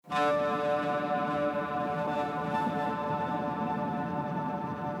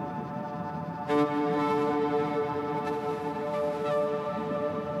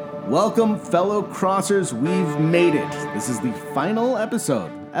Welcome, fellow crossers. We've made it. This is the final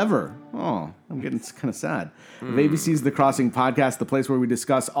episode ever. Oh, I'm getting kind of sad. Of ABC's The Crossing Podcast, the place where we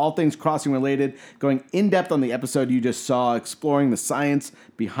discuss all things crossing related, going in depth on the episode you just saw, exploring the science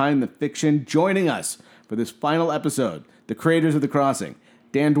behind the fiction. Joining us for this final episode, the creators of The Crossing,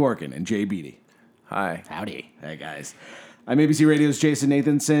 Dan Dworkin and Jay Beatty. Hi. Howdy. Hey, guys. I'm ABC Radio's Jason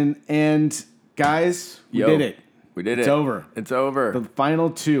Nathanson, and guys, we did it. We did it. It's over. It's over. The final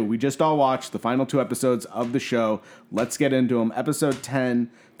two. We just all watched the final two episodes of the show. Let's get into them. Episode 10,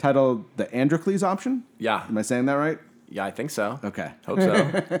 titled The Androcles Option? Yeah. Am I saying that right? Yeah, I think so. Okay. Hope so.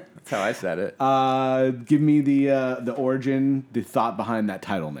 That's how I said it. Give me the origin, the thought behind that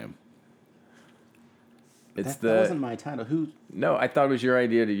title name. It's That wasn't my title. Who? No, I thought it was your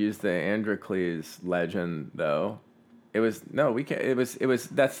idea to use the Androcles legend, though. It was we can't. It was.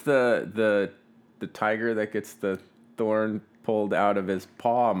 That's the tiger that gets the thorn pulled out of his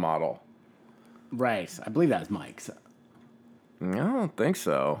paw model. Right. I believe that was Mike. So. I don't think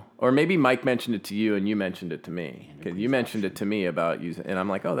so. Or maybe Mike mentioned it to you and you mentioned it to me. Because you mentioned it to me about using, and I'm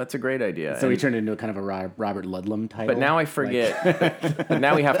like, oh, that's a great idea. So he turned into a kind of a Robert Ludlum title. But now I forget. But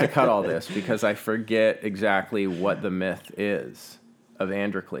now we have to cut all this because I forget exactly what the myth is of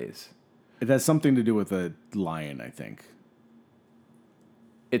Androcles. It has something to do with a lion, I think.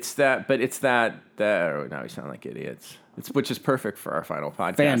 It's that. Oh, now we sound like idiots. Which is perfect for our final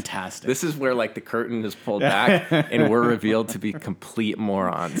podcast. Fantastic. This is where like the curtain is pulled back and we're revealed to be complete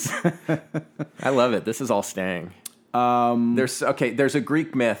morons. I love it. This is all staying. There's a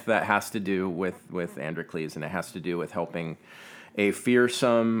Greek myth that has to do with Androcles, and it has to do with helping a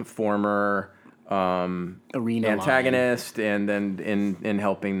fearsome former arena antagonist, and then in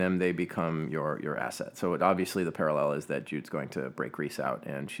helping them, they become your asset. So obviously the parallel is that Jude's going to break Reese out,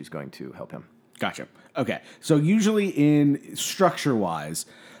 and she's going to help him. Gotcha. Okay. So usually in structure-wise,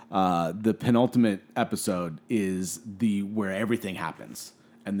 the penultimate episode is where everything happens.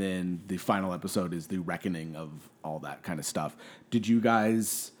 And then the final episode is the reckoning of all that kind of stuff. Did you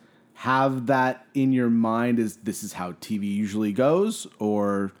guys have that in your mind? This is how TV usually goes,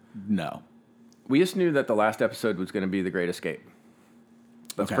 or no? We just knew that the last episode was going to be The Great Escape.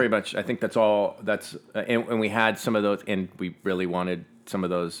 That's Okay. pretty much, I think that's all, and we had some of those, and we really wanted some of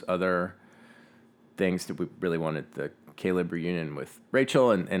those other things that we really wanted, the Caleb reunion with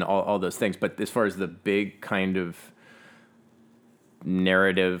Rachel and all those things. But as far as the big kind of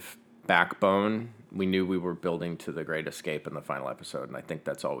narrative backbone, we knew we were building to The Great Escape in the final episode, and I think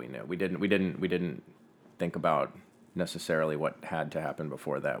that's all we knew. We didn't think about necessarily what had to happen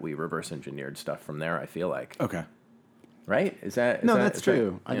before that. We reverse engineered stuff from there, I feel like. Okay. Right? That's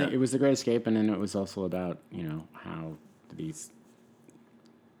true. I yeah. think it was The Great Escape, and then it was also about, how these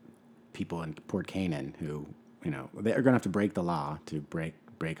people in Port Canaan who, they're going to have to break the law to break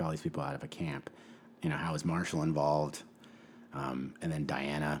all these people out of a camp. How is Marshall involved? And then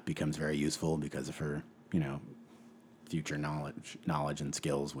Diana becomes very useful because of her, future knowledge and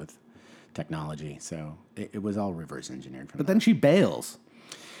skills with technology. So it was all reverse engineered from But then she bails.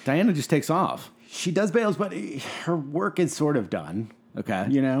 Diana just takes off. She does bails, but her work is sort of done. Okay.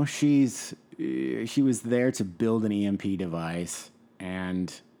 She was there to build an EMP device,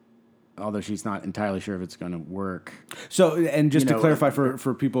 and although she's not entirely sure if it's going to work. So, and just to clarify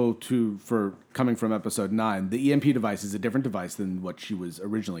for people for coming from episode 9, the EMP device is a different device than what she was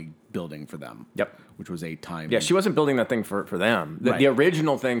originally building for them. Yep. Which was a time. Yeah, she wasn't building that thing for them. The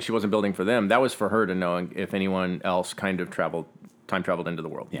original thing she wasn't building for them. That was for her to know if anyone else kind of time traveled into the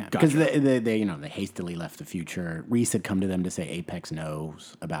world. Yeah, Gotcha. because they hastily left the future. Reese had come to them to say Apex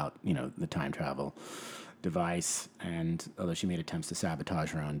knows about the time travel device, and although she made attempts to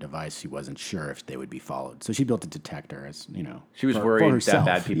sabotage her own device, she wasn't sure if they would be followed. So she built a detector, as She was for worried herself.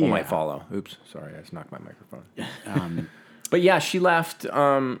 that bad people Yeah. might follow. Oops, sorry, I just knocked my microphone. But yeah, she left.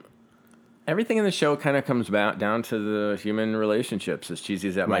 Everything in the show kind of comes back down to the human relationships, as cheesy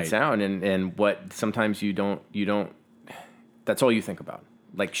as that might sound, and what sometimes you don't. That's all you think about.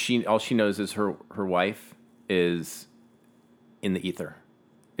 Like all she knows is her wife is in the ether,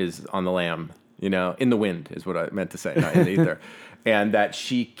 is on the lamb. In the wind is what I meant to say, not in the ether. And that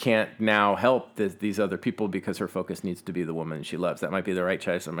she can't now help these other people because her focus needs to be the woman she loves. That might be the right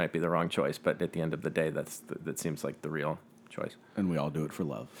choice, it might be the wrong choice, but at the end of the day, that seems like the real choice. And we all do it for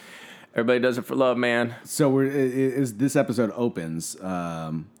love. Everybody does it for love, man. So as this episode opens,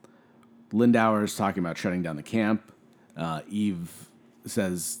 Lindauer's talking about shutting down the camp. Eve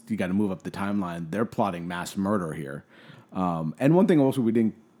says you got to move up the timeline. They're plotting mass murder here. And one thing also we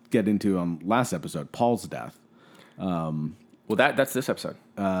didn't get into last episode, Paul's death. Well, that's this episode.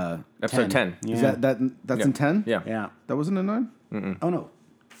 Episode 10. Yeah. Is that's in 10? Yeah. Yeah. That wasn't in 9? Oh, no.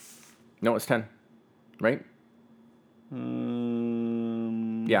 No, it's 10, right?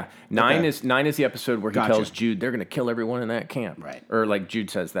 Yeah, 9 okay. is the episode where he Gotcha. tells Jude they're going to kill everyone in that camp, Right. Or like Jude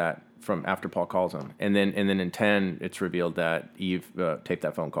says that from after Paul calls him, and then in 10 it's revealed that Eve taped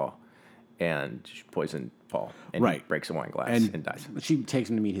that phone call, and she poisoned Paul, and he Right. breaks a wine glass and dies. She takes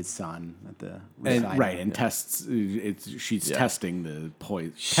him to meet his son at the And recital. right, and tests. She's Yeah. testing the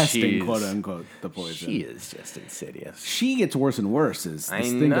poison, testing She's- quote unquote the poison. She is just insidious. She gets worse and worse as this I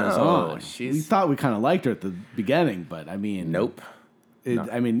thing goes know. on. She's- We thought we kind of liked her at the beginning, but I mean, Nope.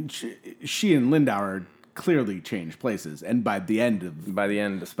 I mean, she and Lindauer clearly changed places, and by the end By the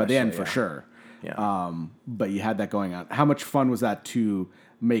end, especially. for sure. Yeah. But you had that going on. How much fun was that to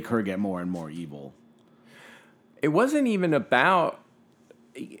make her get more and more evil? It wasn't even about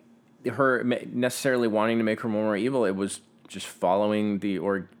her necessarily wanting to make her more evil. It was just following the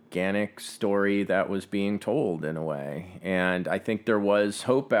organic story that was being told in a way. And I think there was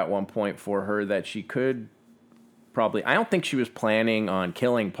hope at one point for her that she could probably... I don't think she was planning on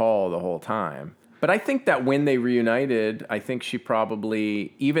killing Paul the whole time. But I think that when they reunited, I think she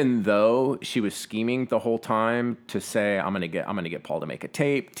probably, even though she was scheming the whole time to say, I'm gonna get Paul to make a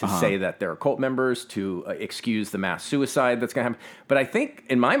tape, to say that they're cult members, to excuse the mass suicide that's gonna happen. But I think,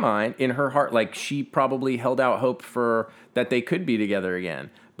 in my mind, in her heart, like she probably held out hope for that they could be together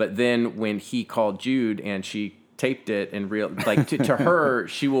again. But then when he called Jude and she taped it in real, like to her,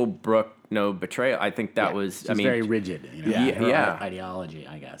 she will brook no betrayal. I think that was. She's I mean, very rigid. You know, Yeah. her Yeah. ideology,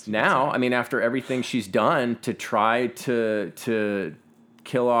 I guess. now, I mean, after everything she's done to try to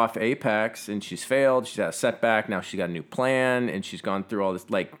kill off Apex, and she's failed, she's had a setback. Now she's got a new plan, and she's gone through all this.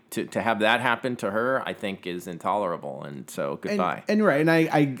 Like to have that happen to her, I think is intolerable. And so goodbye. And you're right, and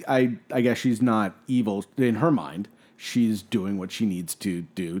I guess she's not evil in her mind. She's doing what she needs to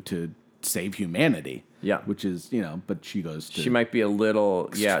do to save humanity. Yeah. Which is, but she goes to... She might be a little,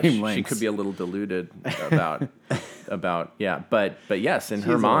 Extreme she lengths. could be a little deluded about, yeah. But yes, in She's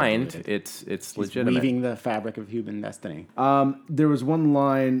her a little mind, deluded. it's legitimate. Weaving the fabric of human destiny. There was one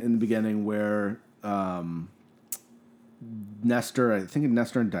line in the beginning where Nestor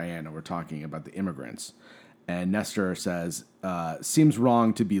and Diana were talking about the immigrants. And Nestor says, seems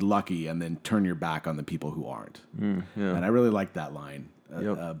wrong to be lucky and then turn your back on the people who aren't. And I really like that line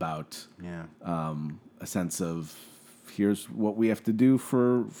about Yeah. a sense of here's what we have to do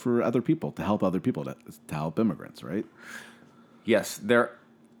for other people, to help other people, to help immigrants, right? Yes,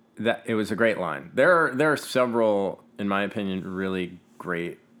 it was a great line. There are several, in my opinion, really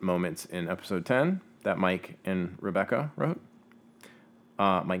great moments in episode 10 that Mike and Rebecca wrote.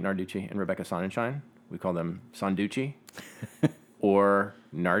 Mike Narducci and Rebecca Sonnenschein. We call them Sanducci or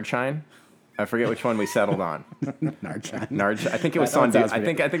Nardshine. I forget which one we settled on. Nardshine. I think it was That one Sandu. sounds I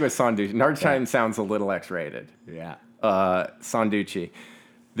think it was Sanducci. Nardshine sounds a little X-rated. Yeah. Sanducci.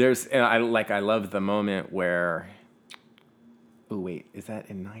 I love the moment where. Oh wait, is that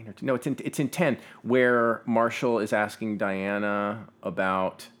in 9 or 10? No, it's in 10 where Marshall is asking Diana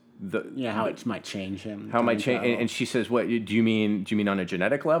about how it might change him. how it might time change, travel. and she says, "What do you mean? Do you mean on a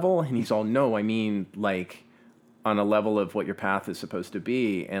genetic level?" And he's all, "No, I mean like on a level of what your path is supposed to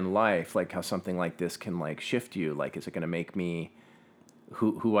be in life, like how something like this can like shift you. Like, is it going to make me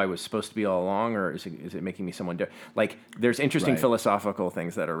who I was supposed to be all along, or is it making me someone different?" Like, there's interesting Right. philosophical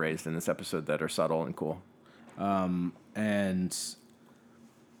things that are raised in this episode that are subtle and cool. And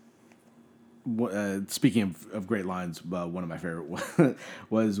speaking of great lines, one of my favorite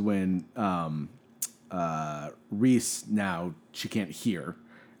was when Reese, now she can't hear,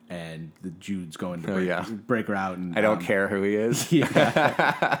 and the Jude's going to break her out. And I don't care who he is.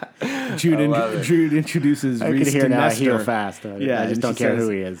 Jude introduces I Reese can hear to now. I Nestor. hear fast. I just and don't she care says, who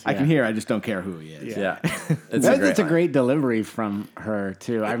he is. I Yeah. can hear. I just don't care who he is. Yeah, It's a line. great delivery from her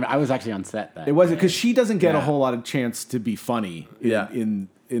too. I was actually on set that. It wasn't because she doesn't get a Yeah. whole lot of chance to be funny in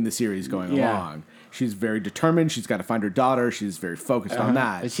the series going Yeah. along. She's very determined. She's got to find her daughter. She's very focused on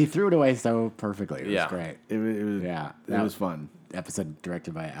that. She threw it away so perfectly. It was Yeah. great. It was it was fun. Episode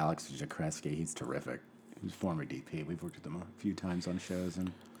directed by Alex Zakreski. He's terrific. He's former DP. We've worked with him a few times on shows, and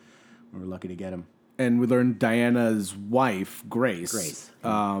we were lucky to get him. And we learned Diana's wife, Grace, is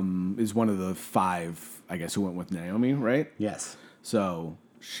one of the 5, I guess, who went with Naomi, right? Yes. So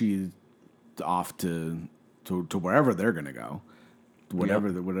she's off to wherever they're going to go.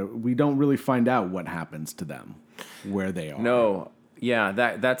 Whatever we don't really find out what happens to them, where they are. No, yeah,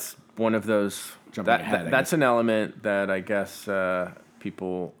 that's one of those. Jumping ahead, I That's an element that I guess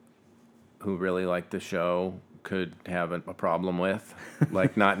people who really like the show could have a problem with,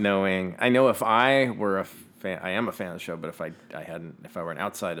 like not knowing. I know if I were a I am a fan of the show, but if I were an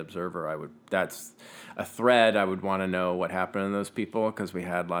outside observer, that's a thread. I would want to know what happened to those people because we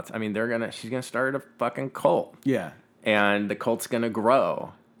had lots. I mean, she's gonna start a fucking cult. Yeah. And the cult's gonna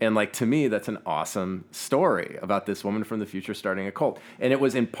grow. And like, to me, that's an awesome story about this woman from the future starting a cult. And it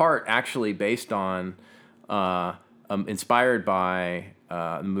was in part actually based on, inspired by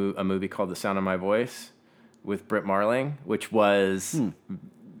a movie called The Sound of My Voice with Britt Marling, which was,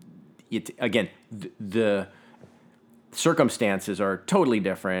 the circumstances are totally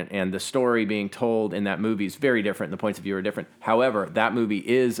different, and the story being told in that movie is very different, and the points of view are different. However, that movie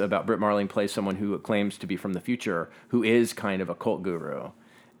is about Britt Marling plays someone who claims to be from the future, who is kind of a cult guru.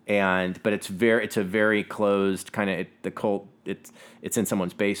 But it's a very closed kind of the cult. It's in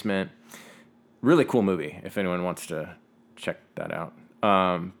someone's basement. Really cool movie if anyone wants to check that out.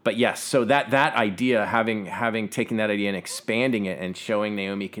 But yes, so that idea, having taken that idea and expanding it and showing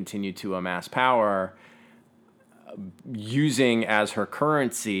Naomi continue to amass power, using as her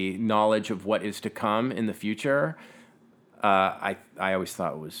currency knowledge of what is to come in the future. I always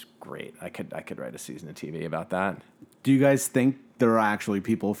thought it was great. I could write a season of TV about that. Do you guys think there are actually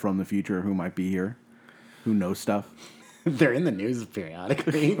people from the future who might be here, who know stuff? They're in the news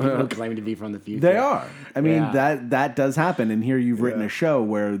periodically. People claim to be from the future. They are. I mean, that does happen. And here you've written a show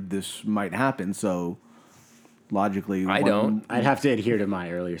where this might happen. So logically, I'd have to adhere to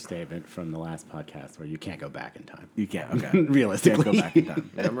my earlier statement from the last podcast where you can't go back in time. You can't. Okay. Realistically, can't go back in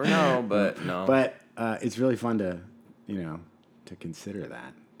time. You never know, but no. But it's really fun to consider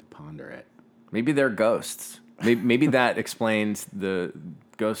that, to ponder it. Maybe they're ghosts. Maybe that explains the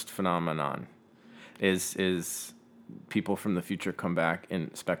ghost phenomenon. Is people from the future come back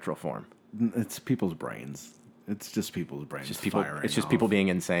in spectral form? It's people's brains. It's just people's brains. It's just people being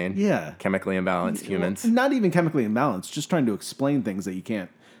insane. Yeah. Chemically imbalanced humans. Not even chemically imbalanced. Just trying to explain things that you can't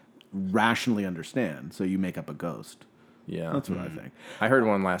rationally understand. So you make up a ghost. Yeah. That's what I think. I heard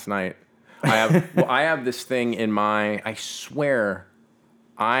one last night. I have this thing in I swear,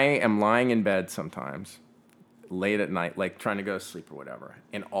 I am lying in bed sometimes late at night, like trying to go to sleep or whatever.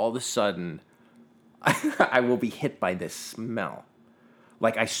 And all of a sudden, I will be hit by this smell.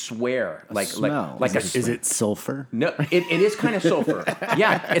 Like, I swear. Smell. Is it sulfur? No, it is kind of sulfur.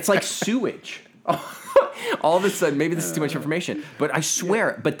 Yeah, it's like sewage. All of a sudden, maybe this is too much information, but I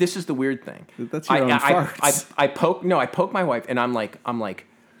swear. But this is the weird thing. That's your own farts. I poke my wife, and I'm like,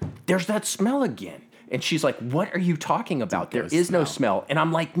 there's that smell again. And she's like, what are you talking about? There is no smell. And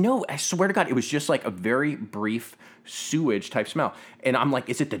I'm like, no, I swear to God, it was just like a very brief sewage type smell. And I'm like,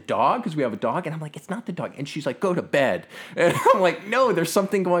 is it the dog? Because we have a dog. And I'm like, it's not the dog. And she's like, go to bed. And I'm like, no, there's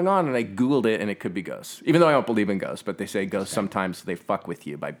something going on. And I Googled it, and it could be ghosts. Even though I don't believe in ghosts, but they say ghosts sometimes they fuck with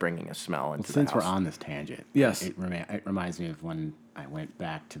you by bringing a smell into the house. Since we're on this tangent, yes, it reminds me of when I went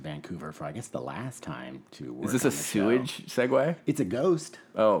back to Vancouver for, I guess, the last time to work. Is this a sewage segue? It's a ghost.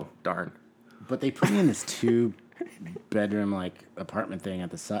 Oh, darn. But they put me in this 2-bedroom like apartment thing at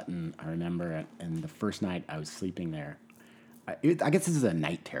the Sutton. I remember, and the first night I was sleeping there. I guess this is a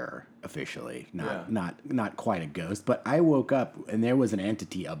night terror officially, not quite a ghost. But I woke up and there was an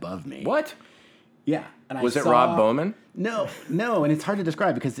entity above me. What? Yeah. And was it Rob Bowman? No, and it's hard to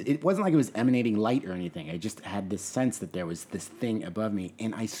describe because it wasn't like it was emanating light or anything. I just had this sense that there was this thing above me,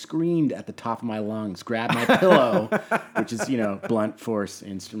 and I screamed at the top of my lungs, grabbed my pillow, which is, blunt force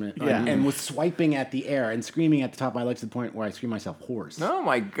instrument, and was swiping at the air and screaming at the top of my lungs to the point where I screamed myself hoarse. Oh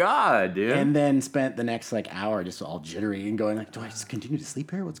my God, dude. And then spent the next hour just all jittery and going like, do I just continue to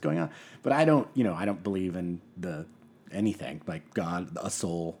sleep here? What's going on? But I don't believe in anything like God, a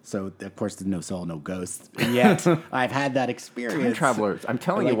soul. So of course there's no soul, no ghosts. And yet I've had that experience. Time travelers. I'm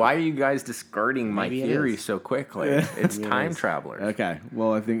telling you, why are you guys discarding my theory so quickly? It's time travelers. Okay.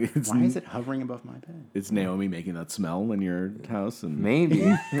 Well, I think it's. Why is it hovering above my bed? It's Naomi making that smell in your house, and maybe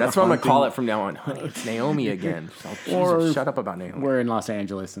that's what I'm gonna call it from now on. Honey, it's Naomi again. Shut up about Naomi. We're in Los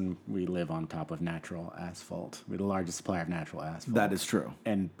Angeles and we live on top of natural asphalt. We're the largest supplier of natural asphalt. That is true.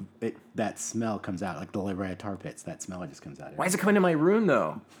 And that smell comes out like the La Brea tar pits. That smell just comes out. Why is it coming to my room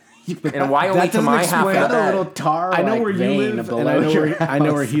though? And why only to my half of the little tar? I know where you live, and I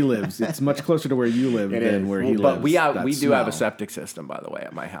know where he lives. It's much closer to where you live than where he lives. But we do have a septic system, by the way,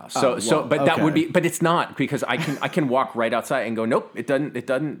 at my house. That would be, but it's not because I can walk right outside and go, nope, it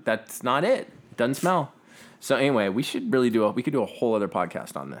doesn't. That's not it. It doesn't smell. So anyway, we should really we could do a whole other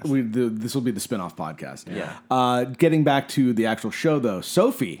podcast on this. This will be the spin-off podcast. Yeah. Getting back to the actual show though,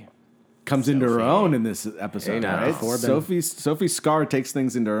 Sophie comes into her own in this episode, right? Sophie Scar takes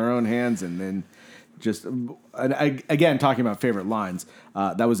things into her own hands, and then again talking about favorite lines.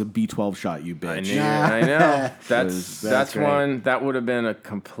 That was a B12 shot, you bitch. I know. That's great. one that would have been a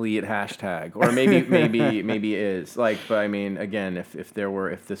complete hashtag, or maybe is like. But I mean, again, if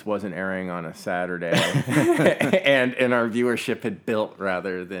this wasn't airing on a Saturday, and our viewership had built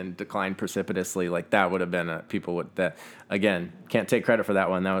rather than declined precipitously, like that would have been people would that. Again, can't take credit for that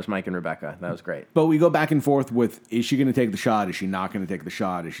one. That was Mike and Rebecca. That was great. But we go back and forth with, is she going to take the shot? Is she not going to take the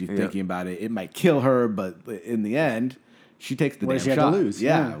shot? Is she thinking about it? It might kill her, but in the end, she takes the damn shot. She had to lose?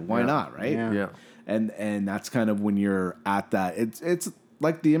 Yeah, why not, right? Yeah. And that's kind of when you're at that. It's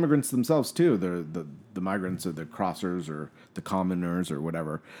like the immigrants themselves too. The migrants or the crossers or the commoners or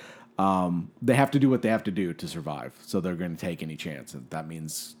whatever. They have to do what they have to do to survive. So they're going to take any chance. And that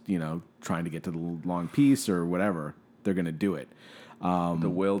means, trying to get to the long peace or whatever. They're going to do it. The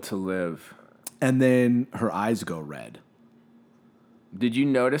will to live. And then her eyes go red. Did you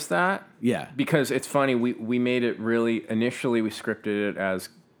notice that? Yeah. Because it's funny, we made it really, initially we scripted it as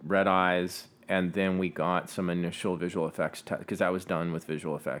red eyes, and then we got some initial visual effects, because that was done with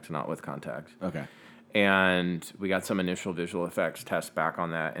visual effects, not with context. Okay. And we got some initial visual effects tests back on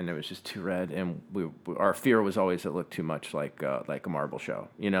that, and it was just too red. And our fear was always it looked too much like a Marvel show,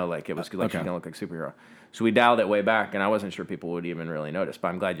 like it was like she's gonna look like a superhero. So we dialed it way back, and I wasn't sure people would even really notice. But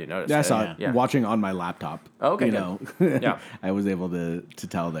I'm glad you noticed. Yeah, I it. saw it watching on my laptop. Oh, okay, Yeah, I was able to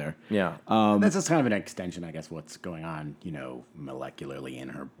tell there. Yeah, that's just kind of an extension, I guess, what's going on, molecularly in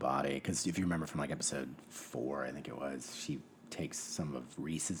her body. Because if you remember from like episode 4, I think it was, she takes some of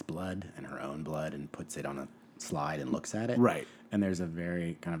Reese's blood and her own blood and puts it on a slide and looks at it. Right. And there's a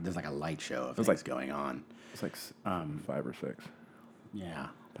very there's like a light show of things going on. it's like 5 or 6. Yeah,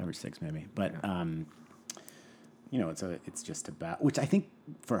 5 or 6 maybe. But it's just about, which I think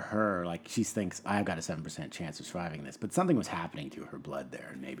for her, like she thinks I've got a 7% chance of surviving this, but something was happening to her blood there,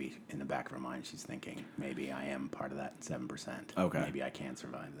 and maybe in the back of her mind she's thinking maybe I am part of that 7%. Okay, maybe I can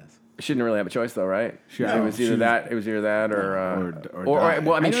survive this. She didn't really have a choice, though, right? Sure. It was either that, or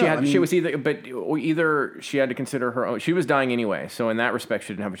well, I mean, she was either she had to consider her own. She was dying anyway, so in that respect,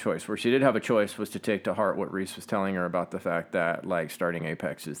 she didn't have a choice. Where she did have a choice was to take to heart what Reese was telling her about the fact that like starting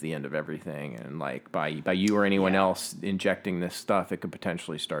Apex is the end of everything, and like by you or anyone else injecting this stuff, it could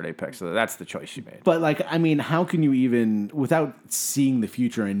potentially start Apex. So that's the choice she made. But like, I mean, how can you even, without seeing the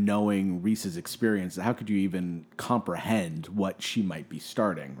future and knowing Reese's experience, how could you even comprehend what she might be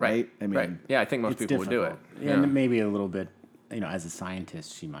starting? Right. I mean, right. Yeah, I think most people would do it. Yeah. And maybe a little bit, as a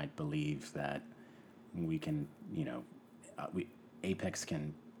scientist, she might believe that we can, Apex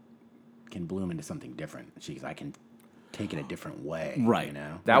can bloom into something different. I can take it a different way. Right.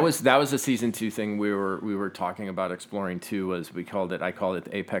 That was a season 2 thing we were talking about exploring too. Was I called it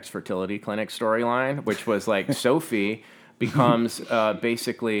the Apex Fertility Clinic storyline, which was like Sophie becomes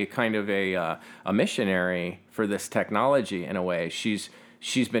basically kind of a missionary for this technology in a way.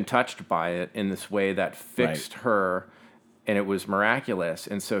 She's been touched by it in this way that fixed her, and it was miraculous.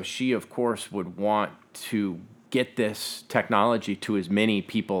 And so she, of course, would want to get this technology to as many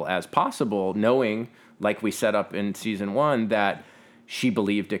people as possible, knowing, like we set up in season 1, that she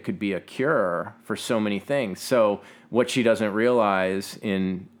believed it could be a cure for so many things. So what she doesn't realize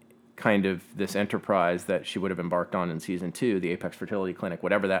in kind of this enterprise that she would have embarked on in season 2, the Apex Fertility Clinic,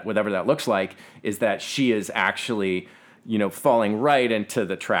 whatever that looks like, is that she is actually falling right into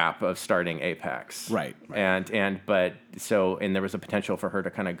the trap of starting Apex. Right. And there was a potential for her to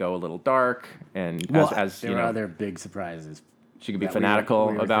kind of go a little dark, and there were other big surprises. She could be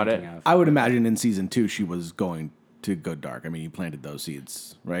fanatical about it. I would imagine in season 2 she was going to go dark. I mean, you planted those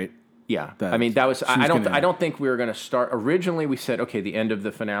seeds, right? Yeah. That was I don't think we were going to start. Originally we said, okay, the end of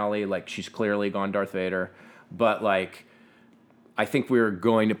the finale, like she's clearly gone Darth Vader, but like I think we were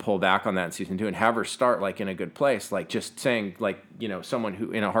going to pull back on that in season 2 and have her start like in a good place, like just saying like, someone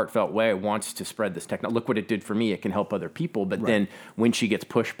who in a heartfelt way wants to spread this technology. Look what it did for me. It can help other people. But then when she gets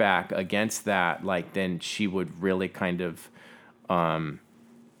pushed back against that, like then she would really kind of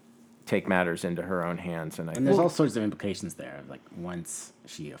take matters into her own hands. And there's all sorts of implications there. Like once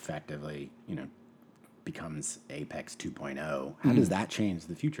she effectively, becomes Apex 2.0, how does that change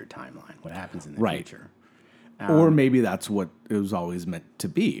the future timeline? What happens in the future? Or maybe that's what it was always meant to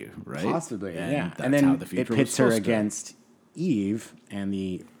be, right? Possibly, and And then how the future it pits her was against Eve and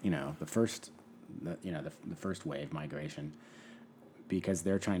the first wave migration, because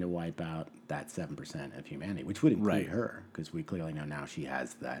they're trying to wipe out that 7% of humanity, which would include her, because we clearly know now she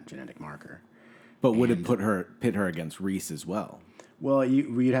has that genetic marker. But would it pit her against Reese as well? Well,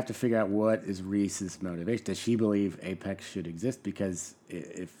 you'd have to figure out what is Reese's motivation. Does she believe Apex should exist? Because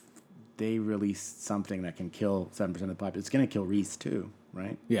if they release something that can kill 7% of the population, it's going to kill Reese too,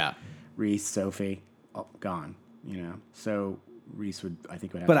 right? Yeah. Reese, Sophie, gone, So Reese would have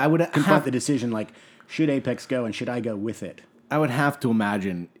But to I would confront have- the decision, like, should Apex go and should I go with it? I would have to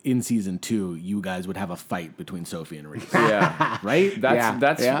imagine in season 2, you guys would have a fight between Sophie and Reese. Yeah. Right?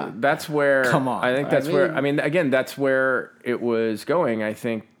 That's where. Come on. I think that's where. I mean, again, that's where it was going. I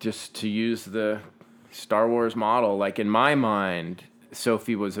think just to use the Star Wars model, like in my mind,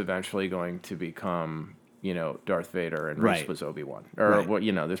 Sophie was eventually going to become, Darth Vader, and Reese Right. was Obi-Wan. Or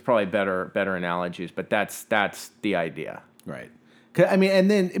Right. there's probably better analogies, but that's the idea. Right. 'Cause, I mean,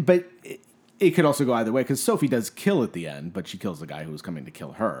 and then, but it could also go either way because Sophie does kill at the end, but she kills the guy who was coming to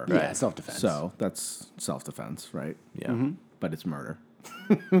kill her. Yeah, self-defense. So that's self-defense, right? Yeah. But it's murder.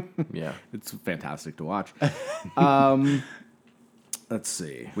 Yeah. It's fantastic to watch. Let's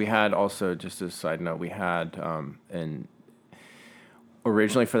see. We had also, just as a side note, we had, and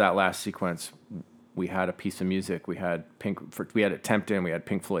originally for that last sequence, we had a piece of music. We had we had at Tempton, we had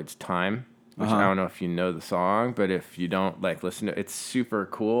Pink Floyd's Time, which I don't know if you know the song, but if you don't listen to it, it's super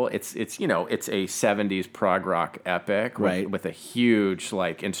cool. It's it's a 70s prog rock epic Right. with a huge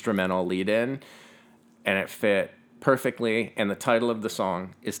instrumental lead in, and it fit perfectly, and the title of the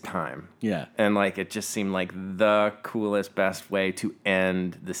song is Time. Yeah. And it just seemed like the coolest, best way to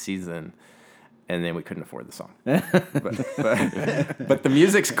end the season. And then we couldn't afford the song. but the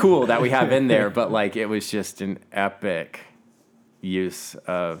music's cool that we have in there, but it was just an epic use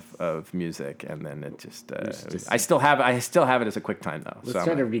of music, and then it just, I still have it as a quick time though. Let's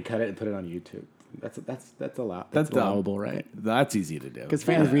try to recut it and put it on YouTube. That's a lot. That's dumb. allowable, right? That's easy to do. Because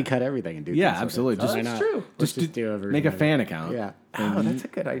fans recut everything and do Yeah, things with absolutely. it. So Just- why It's not? true. Let's just do a version Make a of it. fan account. Yeah. Oh, that's a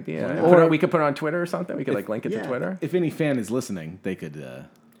good idea. Or- We could put it on Twitter or something. We could link it yeah. to Twitter. If any fan is listening, they could.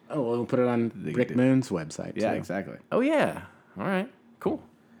 Oh, we'll put it on Rick do. Moon's website. Yeah, too. exactly. Oh yeah. All right. Cool.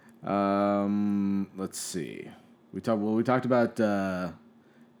 Let's see. We talked about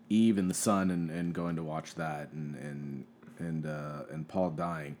Eve and the Sun and going to watch that and Paul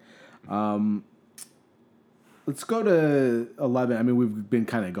dying. Let's go to 11. I mean, we've been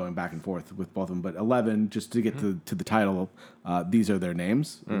kind of going back and forth with both of them, but 11, just to get to the title, these are their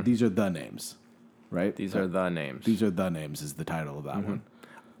names. These are the names, right? These are the names. These are the names is the title of that one.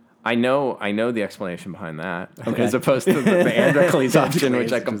 I know the explanation behind that, as opposed to the Androcles option,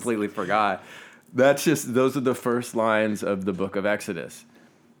 which I completely forgot. That's just those are the first lines of the Book of Exodus,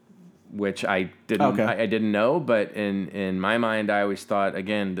 which I didn't I didn't know, but in my mind, I always thought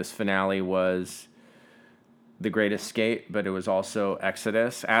again this finale was The Great Escape, but it was also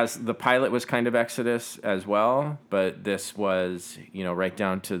Exodus, as the pilot was kind of Exodus as well, but this was, right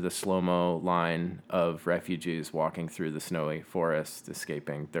down to the slow-mo line of refugees walking through the snowy forest,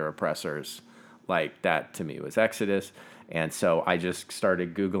 escaping their oppressors. That to me was Exodus. And so I just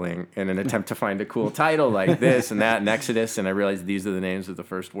started Googling in an attempt to find a cool title like this and that and Exodus, and I realized these are the names of the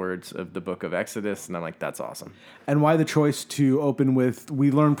first words of the Book of Exodus, and I'm like, that's awesome. And why the choice to open with, we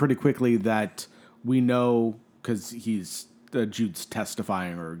learned pretty quickly that we know, because he's Jude's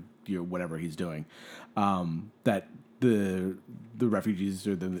testifying or whatever he's doing, that the refugees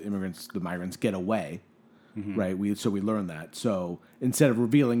or the immigrants, the migrants get away, right? We learn that. So instead of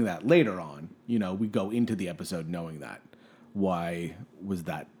revealing that later on, we go into the episode knowing that. Why was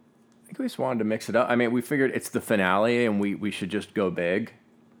that? I think we just wanted to mix it up. I mean, we figured it's the finale, and we should just go big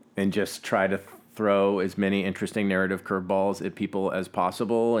and just try to throw as many interesting narrative curveballs at people as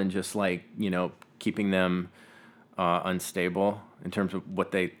possible, and just keeping them unstable in terms of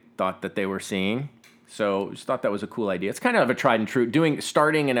what they thought that they were seeing. So just thought that was a cool idea. It's kind of a tried and true.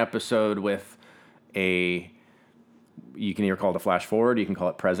 Starting an episode with you can either call it a flash forward, you can call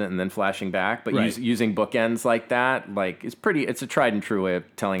it present and then flashing back, but Right. using bookends like that, it's a tried and true way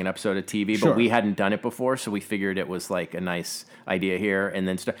of telling an episode of TV, Sure. but we hadn't done it before, so we figured it was a nice idea here. And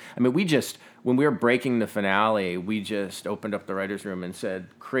then, when we were breaking the finale, we just opened up the writer's room and said,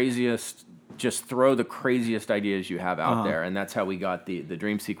 just throw the craziest ideas you have out there. And that's how we got the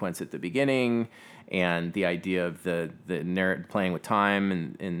dream sequence at the beginning, and the idea of the narrative playing with time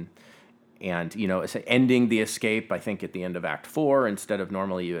and ending the escape, I think, at the end of Act 4 instead of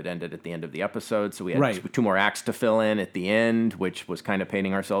normally you would end it at the end of the episode. So we had two more acts to fill in at the end, which was kind of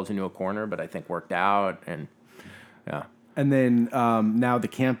painting ourselves into a corner, but I think worked out. And yeah. And then now the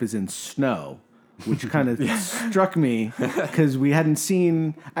camp is in snow, which kind of struck me because we hadn't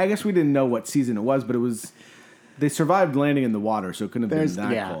seen. I guess we didn't know what season it was, but they survived landing in the water, so it couldn't have been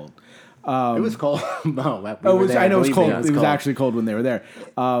that cold. It was cold. I know it was cold. It was actually cold when they were there.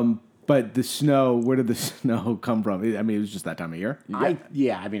 But the snow, where did the snow come from? I mean, it was just that time of year.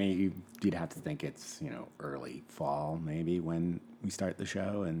 You'd have to think it's early fall maybe when we start the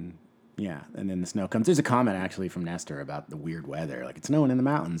show, and Yeah, and then the snow comes. There's a comment actually from Nestor about the weird weather. Like, it's snowing in the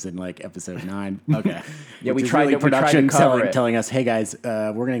mountains in like episode 9. Okay. Yeah, we Which is tried really to- we tried to production cover it. telling us, hey guys,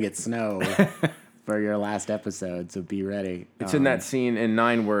 we're going to get snow for your last episode, so be ready. It's in that scene in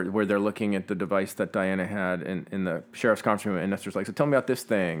 9 where they're looking at the device that Diana had in the sheriff's conference room, and Nestor's like, so tell me about this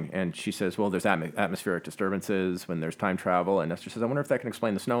thing. And she says, well, there's atmospheric disturbances when there's time travel. And Nestor says, I wonder if that can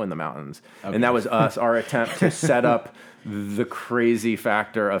explain the snow in the mountains. Okay. And that was our attempt to set up the crazy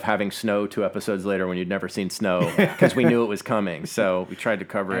factor of having snow 2 episodes later when you'd never seen snow, because we knew it was coming. So we tried to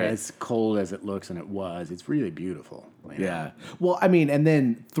cover it. As cold as it looks, and it was, it's really beautiful. You know? Yeah. Well, I mean, and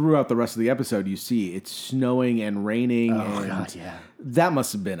then throughout the rest of the episode, you see it's snowing and raining. Oh, and God, yeah. That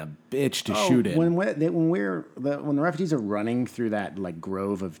must have been a bitch to shoot in. When the refugees are running through that like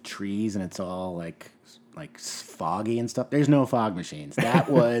grove of trees and it's all like foggy and stuff. There's no fog machines. That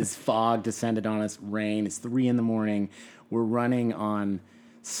was fog descended on us. Rain. It's 3 a.m. We're running on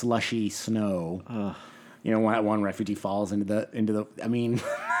slushy snow. You know, one refugee falls into the. I mean,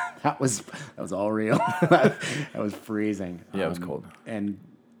 that was all real. That was freezing. Yeah, it was cold. And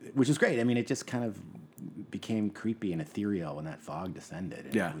which is great. I mean, it just kind of became creepy and ethereal when that fog descended.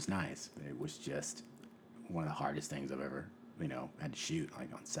 And it was nice. It was just one of the hardest things I've ever, had to shoot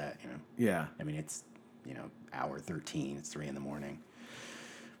like on set. Yeah. I mean, it's hour 13. It's 3 a.m.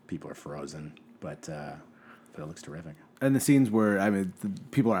 People are frozen, but it looks terrific. And the scenes where, I mean, the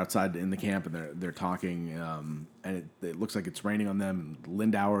people are outside in the camp and they're talking, and it looks like it's raining on them.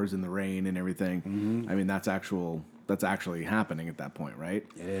 Lindauer's in the rain and everything. Mm-hmm. I mean, that's actually happening at that point, right?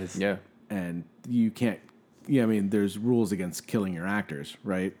 It is. Yeah. And you can't. Yeah, I mean, there's rules against killing your actors,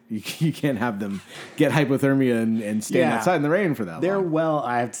 right? You can't have them get hypothermia and stand outside in the rain for that long.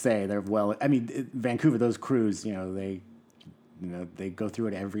 I have to say, they're well. I mean, Vancouver, those crews, they go through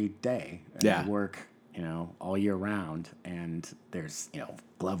it every day. And they work, all year round. And there's,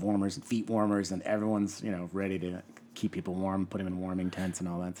 glove warmers and feet warmers, and everyone's, ready to keep people warm, put them in warming tents and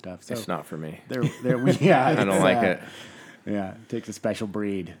all that stuff. So it's not for me. They're I don't like it. Yeah, it takes a special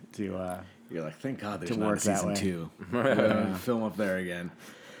breed to. You're like, thank God there's to not work a season that way. 2. Film up there again.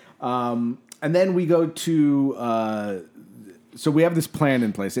 And then we go to... so we have this plan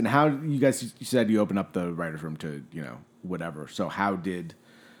in place. And how... You guys you said you open up the writer's room to, whatever. So how did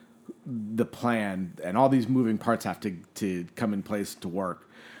the plan and all these moving parts have to come in place to work?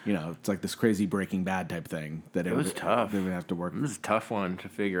 It's like this crazy Breaking Bad type thing. That it was tough. They would have to work. It was a tough one to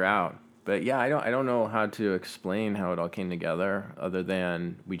figure out. But yeah, I don't know how to explain how it all came together, other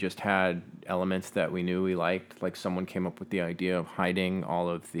than we just had elements that we knew we liked. Like someone came up with the idea of hiding all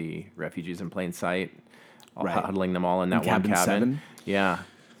of the refugees in plain sight, huddling them all in that one cabin. 7? Yeah.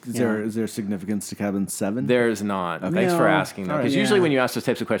 Is there significance to cabin 7? There's not. Okay. Thanks for asking, though. Because usually when you ask those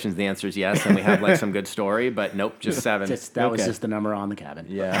types of questions, the answer is yes, and we have like some good story. But nope, just 7. That was just the number on the cabin.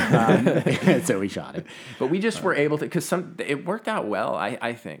 Yeah. So we shot it. But we just were able to, because it worked out well.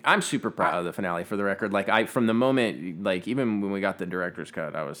 I think I'm super proud of the finale. For the record, from the moment, even when we got the director's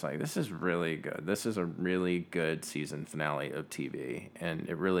cut, I was like, this is really good. This is a really good season finale of TV, and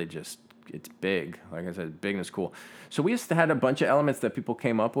it really just. It's big. Like I said, big and it's cool. So we just had a bunch of elements that people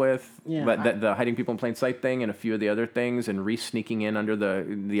came up with, but the hiding people in plain sight thing and a few of the other things, and Reese sneaking in under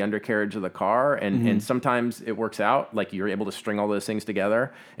the undercarriage of the car, and sometimes it works out. Like you're able to string all those things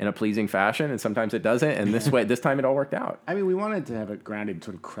together in a pleasing fashion, and sometimes it doesn't. And this time it all worked out. I mean, we wanted to have a grounded,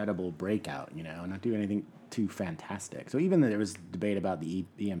 sort of credible breakout, not do anything too fantastic. So even there was debate about the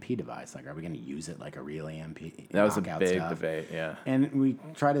EMP device, like, are we going to use it like a real EMP? That was a big debate, yeah. And we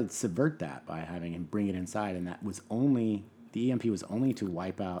try to subvert that by having him bring it inside, and that was the EMP was only to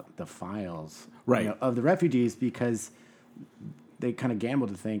wipe out the files of the refugees, because they kind of gambled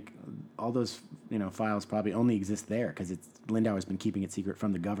to think all those files probably only exist there because Lindauer's been keeping it secret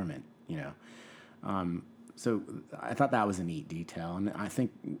from the government, So I thought that was a neat detail, and I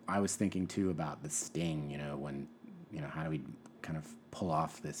think I was thinking too about the sting. When how do we kind of pull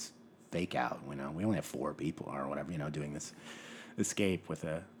off this fake out? We only have 4 people or whatever, doing this escape with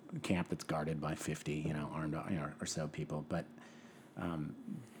a camp that's guarded by 50, armed, or so people. But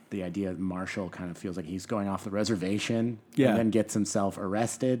the idea that Marshall kind of feels like he's going off the reservation and then gets himself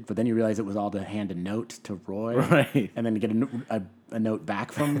arrested, but then you realize it was all to hand a note to Roy, and then to get a note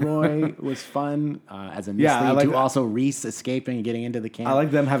back from Roy was fun as a mislead to also Reese escaping and getting into the camp. I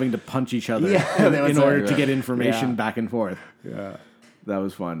like them having to punch each other in order to get information back and forth. Yeah, that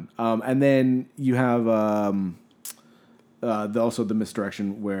was fun. And then you have also the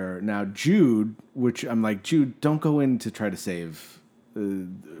misdirection where now Jude, which I'm like, Jude, don't go in to try to save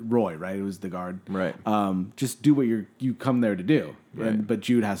Roy, right? It was the guard. Right. Just do what you come there to do. Right. But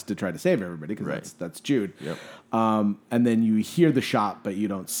Jude has to try to save everybody because Right. that's Jude. Yep. And then you hear the shot, but you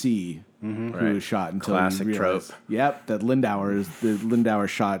don't see who Right. was shot until Classic you realize. trope. Yep, that Lindauer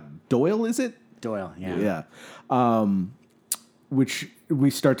shot Doyle, is it? Doyle, yeah. Yeah. Which we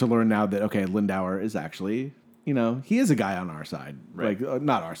start to learn now that, okay, Lindauer is actually, he is a guy on our side. Right. Like,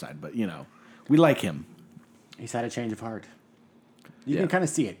 not our side, but, we like him. He's had a change of heart. You Yeah. can kind of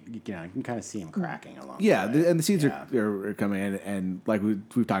see it. You can kind of see him cracking along. Yeah, the way. and the seeds Yeah. are coming in, and like we've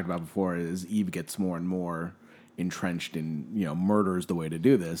talked about before, as Eve gets more and more entrenched in, murder is the way to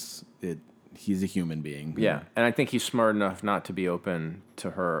do this. He's a human being. Yeah, and I think he's smart enough not to be open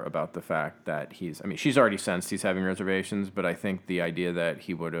to her about the fact that she's already sensed he's having reservations, but I think the idea that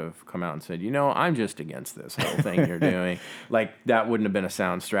he would have come out and said, I'm just against this whole thing you're doing, like that wouldn't have been a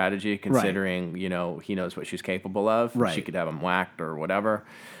sound strategy considering, he knows what she's capable of. Right. She could have him whacked or whatever.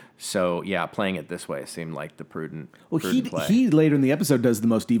 So, yeah, playing it this way seemed like the prudent play. He later in the episode does the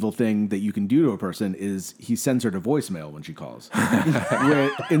most evil thing that you can do to a person is he sends her to voicemail when she calls.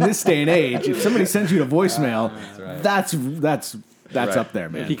 Where in this day and age, if somebody sends you to voicemail, that's Right. up there,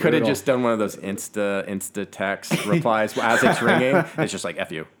 man. He could have just done one of those Insta text replies as it's ringing. It's just like,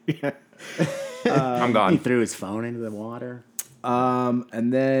 F you. I'm He gone. threw his phone into the water.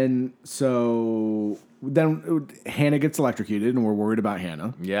 And then Hannah gets electrocuted, and we're worried about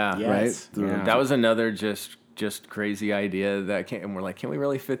Hannah. Yeah. Yes. Right? Yeah. That was another just crazy idea and we're like, can we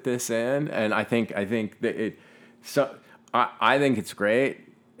really fit this in? And I think that I think it's great.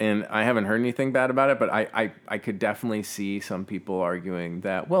 And I haven't heard anything bad about it, but I could definitely see some people arguing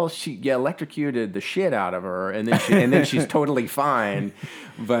that, well, she electrocuted the shit out of her, and then she's totally fine.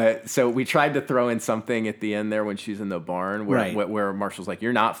 But so we tried to throw in something at the end there when she's in the barn, where Marshall's like,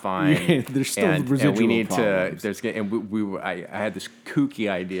 "You're not fine." There's still and we residual need problems. I had this kooky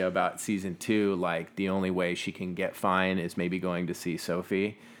idea about season 2, like the only way she can get fine is maybe going to see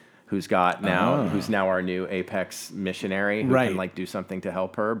Sophie, who's now our new Apex missionary who can like do something to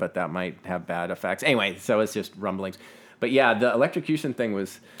help her, but that might have bad effects. Anyway, so it's just rumblings. But yeah, the electrocution thing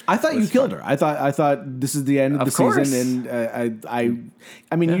was. I thought you killed her. I thought this is the end of the season, and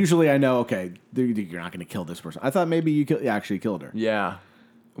I mean, usually I know, okay, you're not going to kill this person. I thought maybe you actually killed her. Yeah.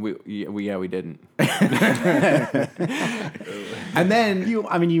 We didn't. And then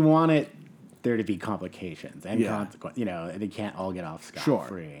you want there to be complications and Yeah. consequences. They can't all get off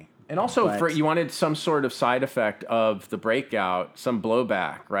scot-free. And also, But- you wanted some sort of side effect of the breakout, some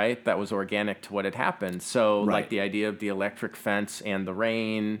blowback, right? That was organic to what had happened. So, Right. like the idea of the electric fence and the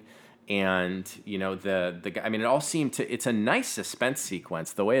rain, and the guy. I mean, it all seemed to. It's a nice suspense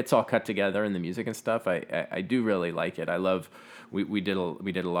sequence. The way it's all cut together and the music and stuff. I do really like it. I love. We did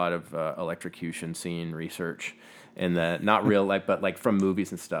a lot of electrocution scene research. And not real but like from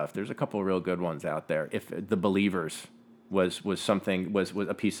movies and stuff. There's a couple of real good ones out there. If The Believers was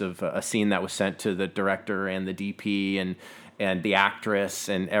a piece of a scene that was sent to the director and the DP and the actress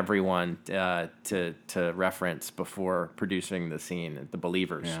and everyone to reference before producing the scene. The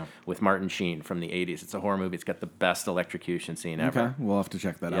Believers with Martin Sheen from the 80s. It's a horror movie. It's got the best electrocution scene ever. okay, we'll have to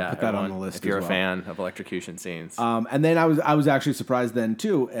check that out. Put that on the list. If you're as a well. fan of electrocution scenes. And then I was actually surprised then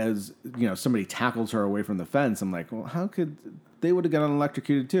too, as somebody tackles her away from the fence. I'm like, well, how could they would have gotten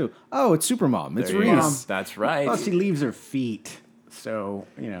electrocuted too? Oh, it's Supermom. It's There you go. Reese. That's right. Well, she leaves her feet, so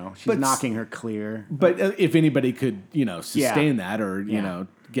she's But- knocking her clear. But if anybody could, sustain that or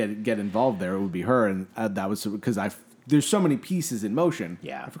get involved there, it would be her. And that was because there's so many pieces in motion.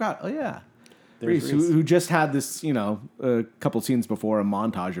 Yeah. I forgot. Oh yeah. There's Reese, Reese. who just had this, a couple scenes before a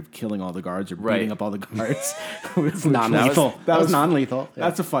montage of killing all the guards or beating Right. up all the guards. It's Non-lethal. That was non-lethal. Yeah.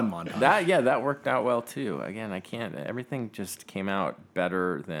 That's a fun montage. That worked out well too. Again, everything just came out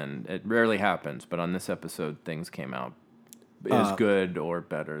better than it rarely happens, but on this episode things came out as good or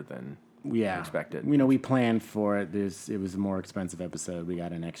better than expected. We planned for it. It was a more expensive episode. We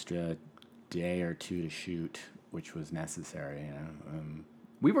got an extra day or two to shoot, which was necessary.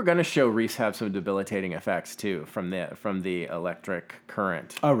 We were going to show Reese have some debilitating effects too from the electric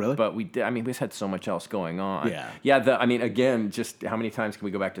current. Oh, really? But we did. I mean, we just had so much else going on. Yeah. Yeah. Again, just how many times can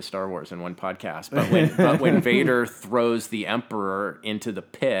we go back to Star Wars in one podcast? But when Vader throws the Emperor into the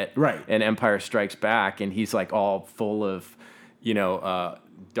pit, Right. and Empire Strikes Back, and he's like all full of,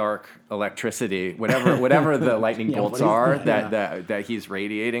 dark electricity, whatever the lightning bolts are that he's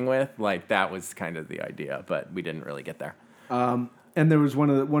radiating with, like that was kind of the idea, but we didn't really get there. And there was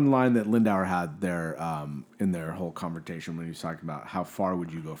one line that Lindauer had there in their whole conversation when he was talking about how far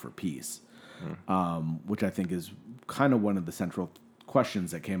would you go for peace, which I think is kind of one of the central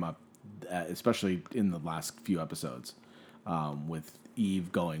questions that came up, especially in the last few episodes. with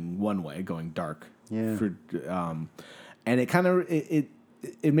Eve going one way, going dark. Yeah. And it kind of it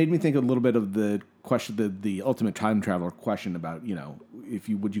made me think a little bit of the question, the ultimate time traveler question about, you know,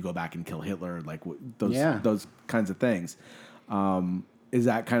 would you go back and kill Hitler, like those kinds of things. Is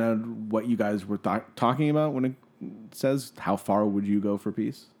that kind of what you guys were talking about when it says how far would you go for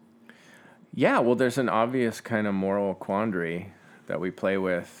peace? Yeah, well, there's an obvious kind of moral quandary that we play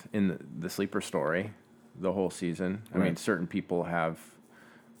with in the Sleeper story, the whole season. I mean, certain people have,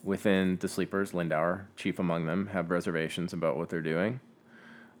 within the Sleepers, Lindauer, chief among them, have reservations about what they're doing.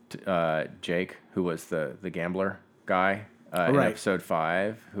 Jake, who was the gambler guy in episode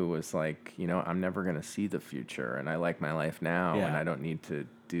 5, who was like, you know, I'm never going to see the future, and I like my life now, and I don't need to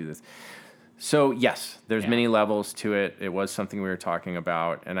do this. So, yes, there's many levels to it. It was something we were talking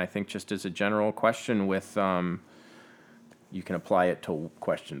about. And I think just as a general question with, you can apply it to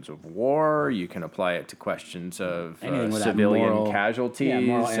questions of war. You can apply it to questions of civilian casualties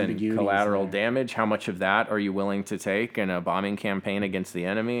and collateral damage. How much of that are you willing to take in a bombing campaign against the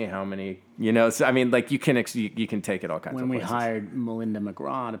enemy? How many, you know, so, I mean, like you can take it all kinds of places. When we hired Melinda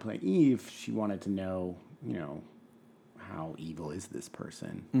McGraw to play Eve, she wanted to know, you know, how evil is this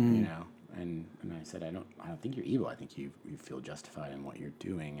person, you know? And I said, I don't think you're evil. I think you feel justified in what you're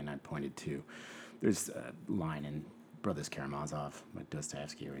doing. And I pointed to, there's a line in Brothers Karamazov by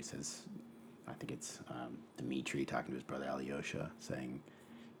Dostoevsky where he says, I think it's Dmitri talking to his brother Alyosha, saying,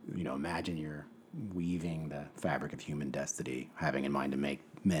 you know, imagine you're weaving the fabric of human destiny, having in mind to make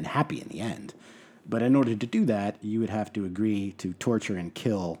men happy in the end. But in order to do that, you would have to agree to torture and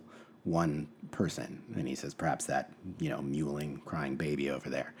kill one person. And he says, perhaps that, you know, mewling, crying baby over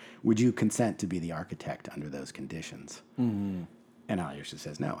there. Would you consent to be the architect under those conditions? Mm-hmm. And Alyosha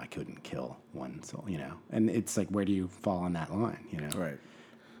says, no, I couldn't kill one soul, you know. And it's like, where do you fall on that line, you know? Right.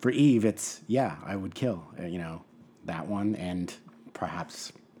 For Eve, it's, yeah, I would kill, you know, that one and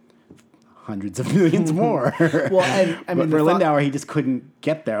perhaps hundreds of millions more. Well, and I mean, but for Lindauer, he just couldn't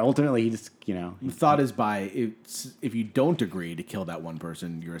get there. Ultimately, he just, you know. The thought is if you don't agree to kill that one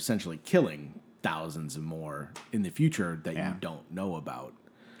person, you're essentially killing thousands and more in the future that you don't know about.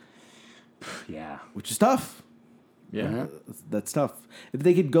 Yeah. Which is tough. Yeah. That's tough. If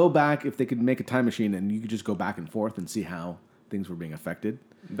they could go back, if they could make a time machine and you could just go back and forth and see how things were being affected.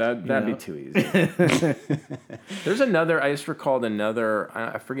 That'd be too easy. There's another, I just recalled another,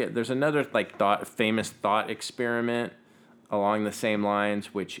 I forget, there's another like famous thought experiment along the same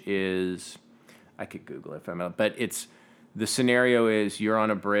lines, which is, I could Google it if I'm out, but it's, the scenario is you're on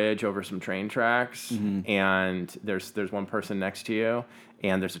a bridge over some train tracks and there's one person next to you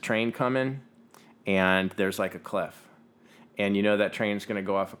and there's a train coming and there's like a cliff. And you know that train's going to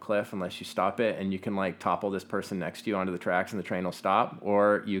go off a cliff unless you stop it, and you can like topple this person next to you onto the tracks and the train will stop,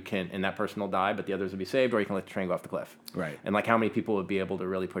 or you can, and that person will die, but the others will be saved, or you can let the train go off the cliff. Right. And like how many people would be able to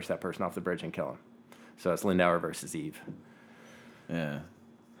really push that person off the bridge and kill him? So it's Lindauer versus Eve. Yeah.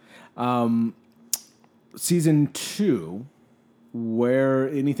 Season 2, where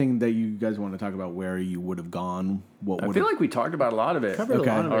anything that you guys want to talk about where you would have gone? I feel like we talked about a lot of it. Covered a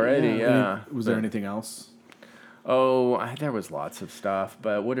lot of it, already, yeah. Was there anything else? Oh, there was lots of stuff,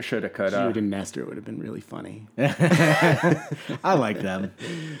 but woulda, shoulda, coulda. Jude and Nestor would have been really funny. I like them.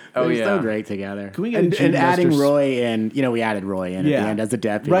 They're so great together. Can we get and adding Roy in, you know, we added Roy in at the end as a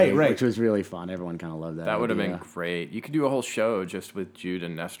deputy, right. which was really fun. Everyone kind of loved that. That would have been great. You could do a whole show just with Jude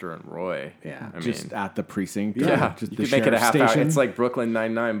and Nestor and Roy. Yeah, just at the precinct. Yeah, just you the could make it a half hour. station. It's like Brooklyn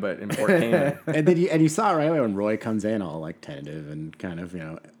Nine-Nine, but in Fort Canyon. and you saw it right away when Roy comes in, all like tentative and kind of, you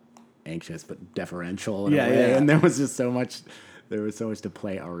know, anxious but deferential in a way. And there was so much to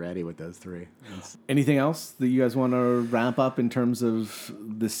play already with those three. Anything else that you guys want to wrap up in terms of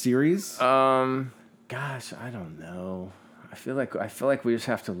the series? Gosh, I don't know. I feel like we just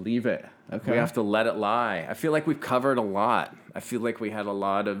have to leave it. Okay. We have to let it lie. I feel like we've covered a lot. I feel like we had a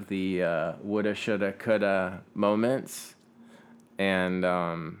lot of the woulda, shoulda, coulda moments. And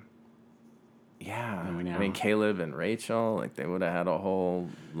yeah, I mean, Caleb and Rachel, like they would have had a whole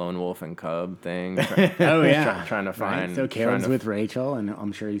lone wolf and cub thing. Trying to find. Right? So Caleb's with Rachel, and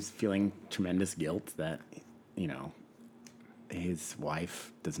I'm sure he's feeling tremendous guilt that, you know, his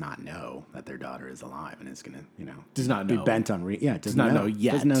wife does not know that their daughter is alive and is going to, you know, does not know. Be bent on does not know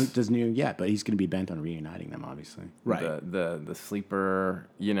yet. Doesn't know yet, but he's going to be bent on reuniting them, obviously. Right. The sleeper,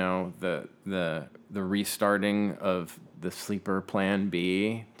 you know, the restarting of the sleeper plan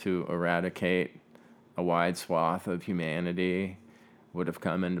B to eradicate a wide swath of humanity would have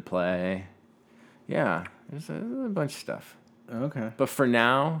come into play. Yeah, there's a bunch of stuff. Okay. But for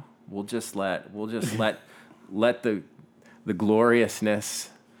now, we'll just let the gloriousness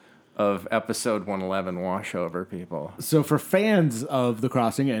of episode 111 washover people. So for fans of The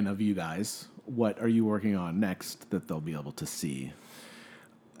Crossing and of you guys, what are you working on next that they'll be able to see?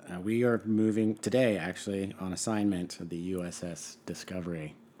 We are moving today, actually, on assignment to the USS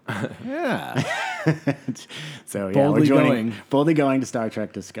Discovery. Yeah. So yeah, Boldly we're boldly going to Star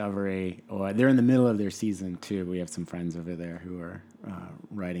Trek Discovery. Or they're in the middle of their season 2. We have some friends over there who are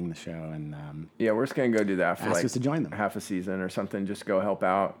writing the show, and Yeah, we're just gonna go do that for ask us to join them. half a season or something. Just go help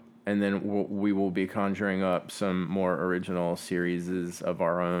out, and then we will be conjuring up some more original series of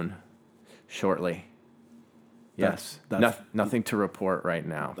our own shortly. Yes, nothing to report right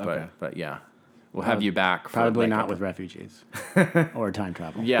now, Okay. but yeah, we'll have you back. For Probably like not with refugees or time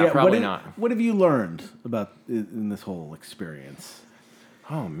travel. Yeah, probably not. What have you learned about in this whole experience?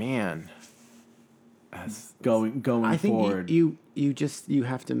 Oh man, Going I think forward. you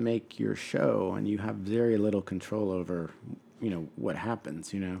have to make your show, and you have very little control over what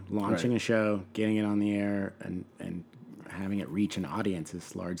happens. Launching Right. a show, getting it on the air, and having it reach an audience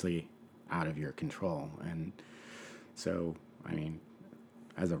is largely out of your control. And so, I mean,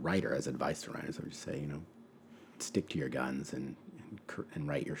 as a writer, as advice to writers, I would just say, stick to your guns and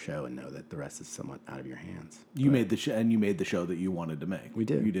write your show, and know that the rest is somewhat out of your hands. You made the show that you wanted to make. We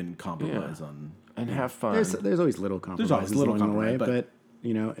did. You didn't compromise on. and have fun. There's always little compromises little along the way, compromise,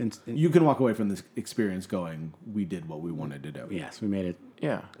 but You can walk away from this experience going, "We did what we wanted to do." yes, we made it.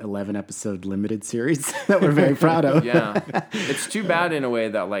 Yeah. 11 episode limited series that we're very proud of. Yeah, it's too bad in a way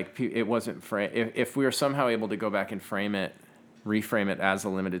that like it wasn't if we were somehow able to go back and reframe it as a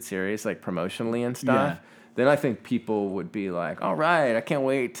limited series, like promotionally and stuff. Yeah. Then I think people would be like, all right, I can't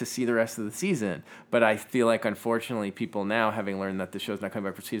wait to see the rest of the season. But I feel like, unfortunately, people now, having learned that the show's not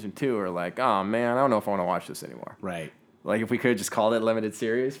coming back for season 2, are like, oh, man, I don't know if I want to watch this anymore. Right. Like, if we could have just called it limited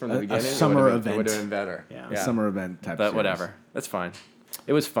series from the beginning, summer it event. would have been better. Yeah. A summer event type. But series. whatever. That's fine.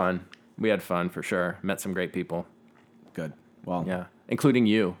 It was fun. We had fun, for sure. Met some great people. Good. Well, Yeah. Including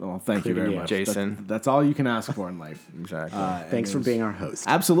you. Well, thank you very much, Jason. That's all you can ask for in life. Exactly. Thanks for being our host.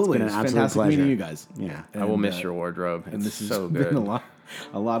 Absolutely, It's been an it's absolute fantastic pleasure. meeting you guys. Yeah. I will miss your wardrobe. And It's this so has good. been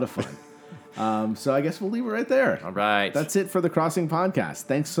a lot of fun. So I guess we'll leave it right there. All right. That's it for the Crossing Podcast.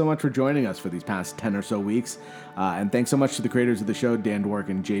 Thanks so much for joining us for these past 10 or so weeks. And thanks so much to the creators of the show, Dan Dwork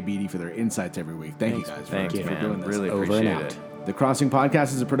and Jay Beatty, for their insights every week. Thank you guys Thanks, for man. doing this. Really Over and appreciate out. it. The Crossing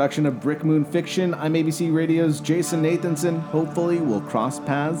Podcast is a production of Brick Moon Fiction. I'm ABC Radio's Jason Nathanson. Hopefully, we'll cross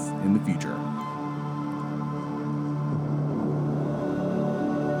paths in the future.